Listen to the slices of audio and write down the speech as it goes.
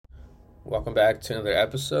Welcome back to another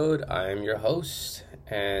episode. I'm your host,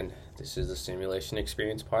 and this is the Simulation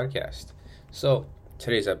Experience Podcast. So,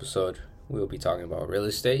 today's episode, we will be talking about real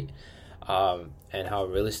estate and how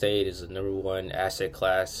real estate is the number one asset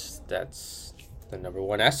class that's the number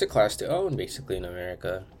one asset class to own, basically, in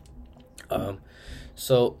America.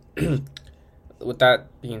 So, with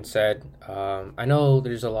that being said, I know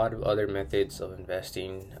there's a lot of other methods of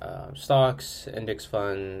investing stocks, index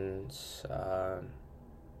funds.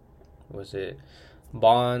 Was it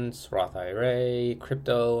bonds, Roth IRA,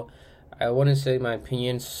 crypto? I want to say my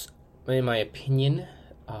opinions. In my opinion,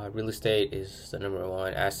 real estate is the number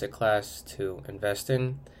one asset class to invest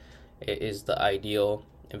in. It is the ideal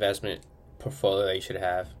investment portfolio that you should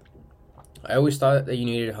have. I always thought that you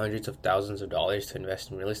needed hundreds of thousands of dollars to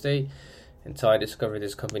invest in real estate until I discovered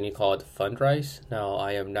this company called Fundrise. Now,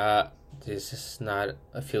 I am not. This is not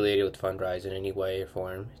affiliated with Fundrise in any way or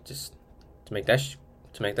form. Just to make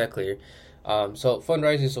that clear. So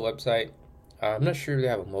Fundrise is a website. I'm not sure if they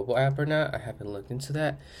have a mobile app or not. I haven't looked into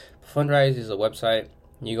that. Fundrise is a website.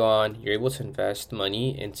 You go on, you're able to invest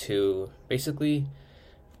money into basically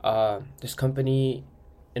this company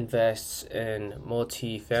invests in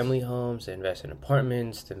multi-family homes, they invest in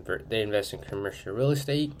apartments, they invest in commercial real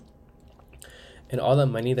estate. And all the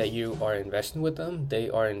money that you are investing with them, they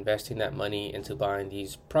are investing that money into buying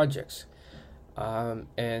these projects.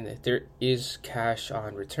 And there is cash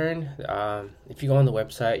on return. If you go on the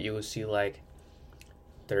website, you will see like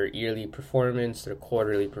their yearly performance, their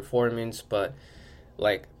quarterly performance, but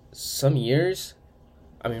like some years,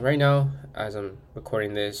 I mean, right now, as I'm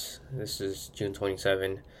recording this is June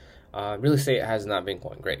 27. Real estate has not been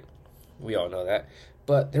going great. We all know that.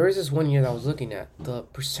 But there was this one year that I was looking at. The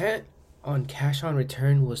percent on cash on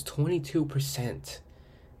return was 22%.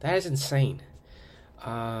 That is insane.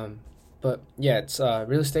 But yeah, it's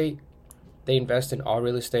real estate. They invest in all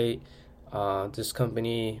real estate. This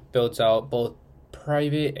company builds out both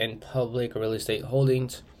private and public real estate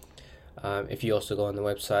holdings. If you also go on the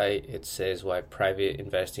website, it says why private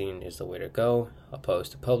investing is the way to go,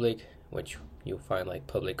 opposed to public, which you'll find like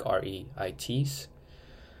public REITs.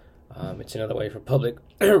 It's another way for public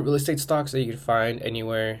real estate stocks that you can find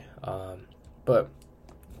anywhere. But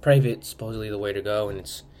private supposedly the way to go, and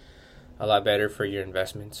it's a lot better for your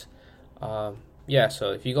investments.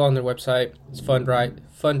 So if you go on their website, it's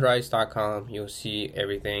fundrise.com. You'll see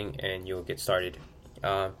everything and you'll get started.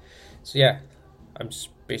 I'm just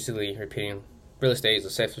basically repeating, real estate is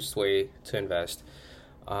the safest way to invest.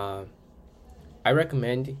 I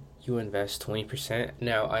recommend you invest 20%.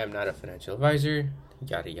 Now, I am not a financial advisor,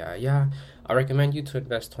 yada, yada, yada. I recommend you to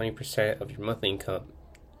invest 20% of your monthly income.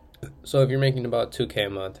 So if you're making about $2,000 a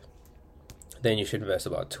month, then you should invest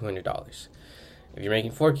about $200. If you're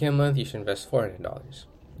making $4,000 a month, you should invest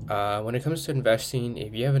 $400. When it comes to investing,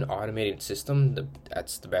 if you have an automated system,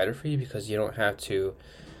 that's the better for you because you don't have to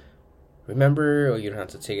remember, or you don't have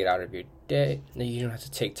to take it out of your day. You don't have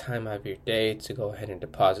to take time out of your day to go ahead and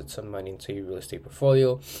deposit some money into your real estate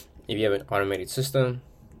portfolio. If you have an automated system,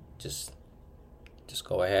 just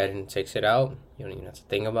go ahead and takes it out. You don't even have to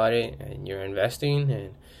think about it, and you're investing,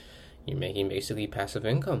 and you're making basically passive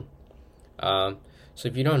income. So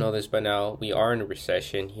if you don't know this by now, we are in a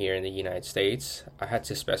recession here in the United States. I had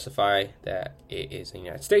to specify that it is in the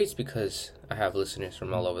United States because I have listeners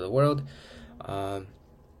from all over the world. And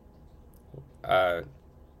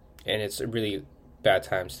it's really bad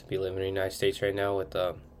times to be living in the United States right now with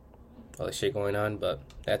all the shit going on, but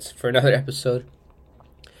that's for another episode.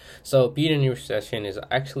 So being in a recession is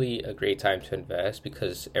actually a great time to invest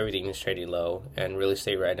because everything is trading low, and real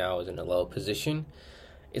estate right now is in a low position.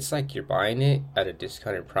 It's like you're buying it at a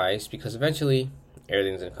discounted price because eventually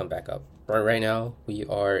everything's going to come back up. Right now, we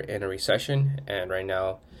are in a recession, and right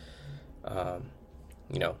now,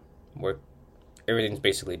 everything's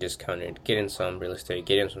basically discounted. Get in some real estate,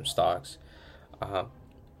 get in some stocks.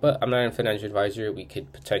 But I'm not a financial advisor. We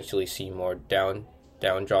could potentially see more down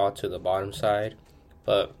draw to the bottom side.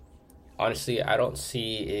 But honestly, I don't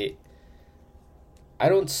see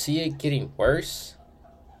it getting worse.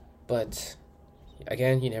 But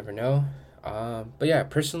again, you never know. But yeah,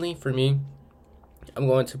 personally, for me, I'm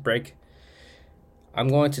going to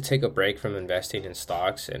take a break from investing in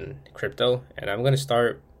stocks and crypto, and I'm going to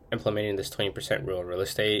start implementing this 20% rule in real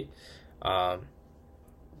estate.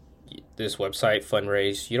 This website,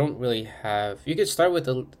 Fundraise, you can start with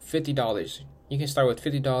 $50. You can start with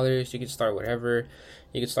 $50. You can start whatever.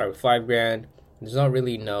 You can start with $5,000. There's not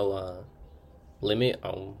really no limit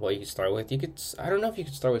on what you can start with. I don't know if you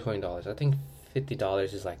could start with $20. I think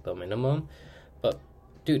 $50 is like the minimum. But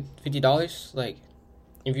dude, $50, like,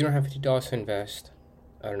 if you don't have $50 to invest,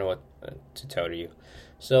 I don't know what to tell you.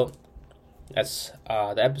 So That's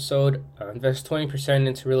the episode. Invest 20%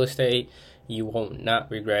 into real estate. You will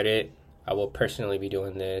not regret it. I will personally be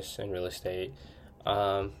doing this in real estate.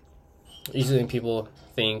 Usually people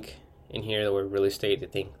think in here the word real estate, they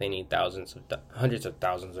think they need hundreds of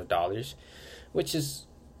thousands of dollars, which is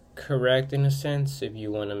correct in a sense if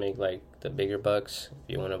you want to make like the bigger bucks.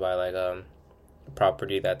 If you want to buy like a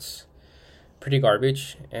property that's pretty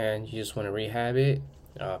garbage and you just want to rehab it,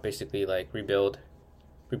 basically like rebuild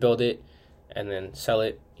it and then sell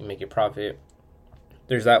it and make a profit.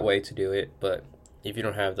 There's that way to do it, but if you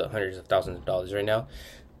don't have the hundreds of thousands of dollars right now,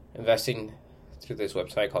 investing through this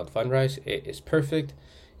website called Fundrise, it is perfect.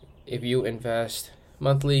 If you invest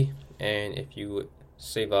monthly and if you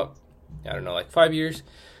save up, I don't know, like 5 years,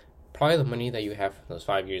 probably the money that you have from those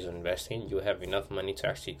 5 years of investing, you have enough money to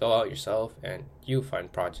actually go out yourself and you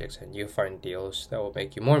find projects and you find deals that will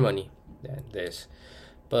make you more money than this.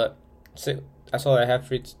 But so that's all I have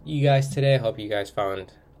for you guys today. I hope you guys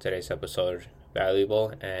found today's episode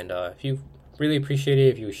valuable, and if you really appreciate it,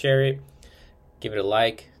 if you share it, give it a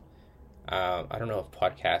like. I don't know if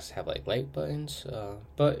podcasts have like buttons,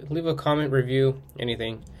 but leave a comment, review,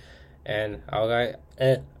 anything, and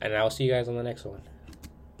I'll see you guys on the next one.